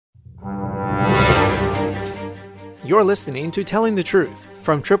You're listening to Telling the Truth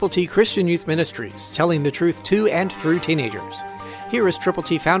from Triple T Christian Youth Ministries, telling the truth to and through teenagers. Here is Triple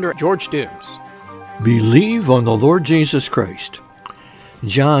T founder George Dooms. Believe on the Lord Jesus Christ.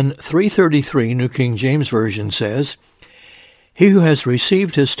 John 3:33, New King James Version says, "He who has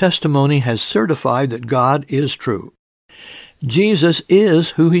received his testimony has certified that God is true." Jesus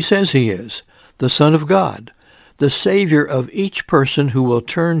is who he says he is, the Son of God, the Savior of each person who will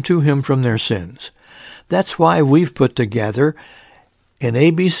turn to him from their sins. That's why we've put together in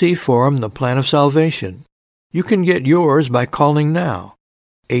ABC Forum the Plan of Salvation. You can get yours by calling now,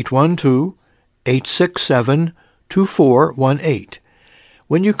 812-867-2418.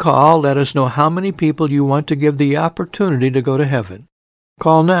 When you call, let us know how many people you want to give the opportunity to go to heaven.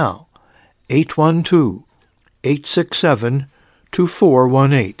 Call now,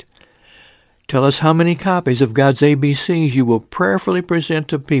 812-867-2418. Tell us how many copies of God's ABCs you will prayerfully present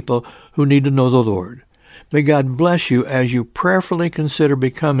to people who need to know the Lord. May God bless you as you prayerfully consider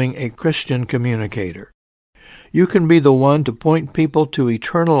becoming a Christian communicator. You can be the one to point people to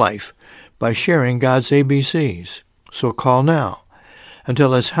eternal life by sharing God's ABCs. So call now and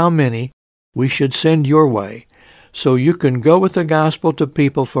tell us how many we should send your way so you can go with the gospel to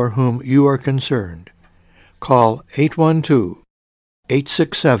people for whom you are concerned. Call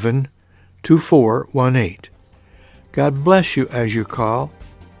 812-867-2418. God bless you as you call.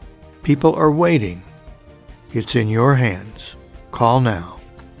 People are waiting. It's in your hands. Call now.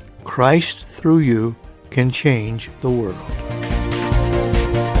 Christ, through you, can change the world.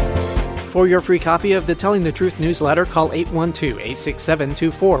 For your free copy of the Telling the Truth newsletter, call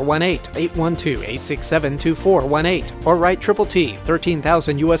 812-867-2418, 812-867-2418, or write Triple T,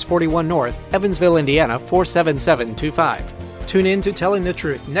 13,000 U.S. 41 North, Evansville, Indiana, 47725. Tune in to Telling the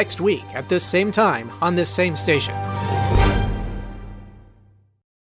Truth next week at this same time on this same station.